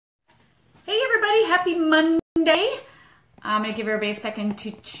everybody. Happy Monday. I'm going to give everybody a second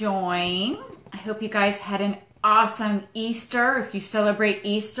to join. I hope you guys had an awesome Easter if you celebrate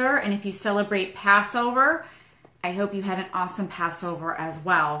Easter, and if you celebrate Passover, I hope you had an awesome Passover as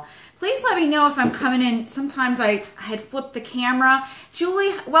well. Please let me know if I'm coming in. Sometimes I had flipped the camera.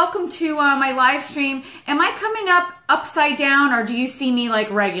 Julie, welcome to my live stream. Am I coming up upside down, or do you see me like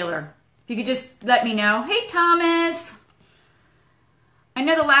regular? If you could just let me know. Hey, Thomas. I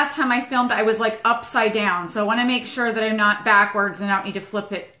know the last time I filmed, I was like upside down. So I want to make sure that I'm not backwards and I don't need to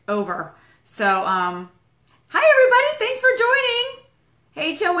flip it over. So, hi everybody. Thanks for joining.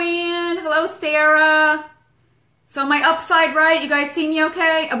 Hey, Joanne. Hello, Sarah. So am I upside right? You guys see me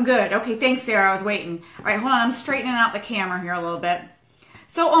okay? I'm good. Okay, thanks, Sarah. I was waiting. All right, hold on. I'm straightening out the camera here a little bit.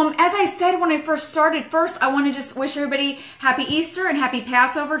 So as I said when I first started, I want to just wish everybody happy Easter and happy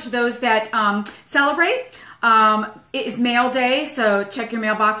Passover to those that celebrate. It is mail day, so check your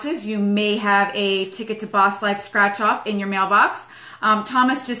mailboxes. You may have a Ticket to Boss Life scratch off in your mailbox.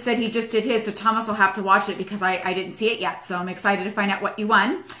 Thomas just said he just did his, so Thomas will have to watch it because I didn't see it yet. So I'm excited to find out what you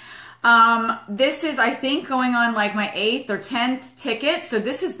won. This is, I think, going on like my 8th or 10th ticket. So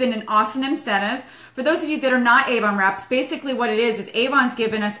this has been an awesome incentive. For those of you that are not Avon reps, basically what it is Avon's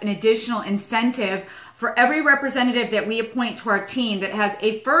given us an additional incentive for every representative that we appoint to our team that has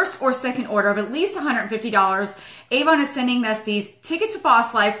a first or second order of at least $150. Avon is sending us these Ticket to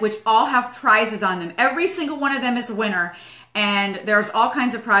Boss Life, which all have prizes on them. Every single one of them is a winner. And there's all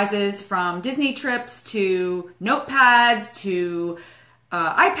kinds of prizes, from Disney trips to notepads to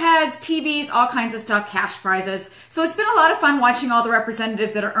iPads, TVs, all kinds of stuff, cash prizes. So it's been a lot of fun watching all the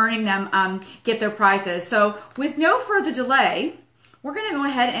representatives that are earning them get their prizes. So with no further delay, we're going to go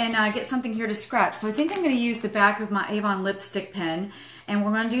ahead and get something here to scratch. So I think I'm going to use the back of my Avon lipstick pen, and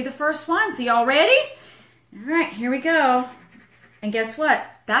we're going to do the first one. So y'all ready? All right, here we go. And guess what?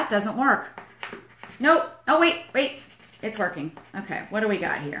 That doesn't work. Nope. Oh, wait. It's working. Okay, what do we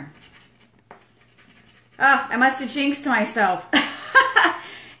got here? Oh, I must have jinxed myself.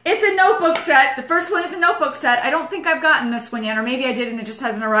 It's a notebook set. The first one is a notebook set. I don't think I've gotten this one yet, or maybe I did and it just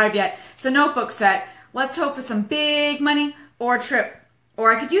hasn't arrived yet. It's a notebook set. Let's hope for some big money or a trip.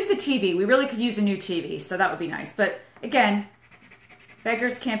 Or I could use the TV. We really could use a new TV, so that would be nice. But again,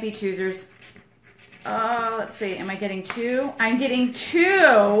 beggars can't be choosers. Let's see. Am I getting two? I'm getting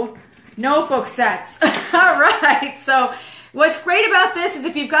two notebook sets. All right. So what's great about this is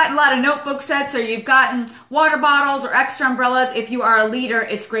if you've gotten a lot of notebook sets, or you've gotten water bottles or extra umbrellas, if you are a leader,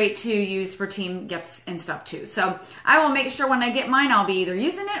 it's great to use for team gifts and stuff too. So I will make sure when I get mine, I'll be either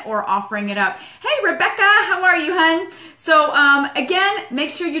using it or offering it up. Hey, Rebecca, how are you, hun? So again, make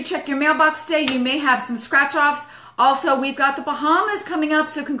sure you check your mailbox today. You may have some scratch offs. Also, we've got the Bahamas coming up,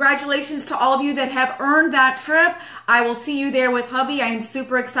 so congratulations to all of you that have earned that trip. I will see you there with hubby. I am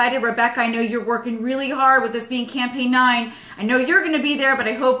super excited. Rebecca, I know you're working really hard with this being Campaign 9. I know you're going to be there, but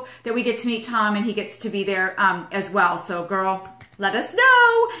I hope that we get to meet Tom and he gets to be there as well. So, girl, let us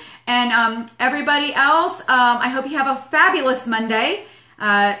know. And everybody else, I hope you have a fabulous Monday.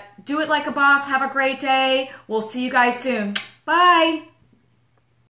 Do it like a boss. Have a great day. We'll see you guys soon. Bye.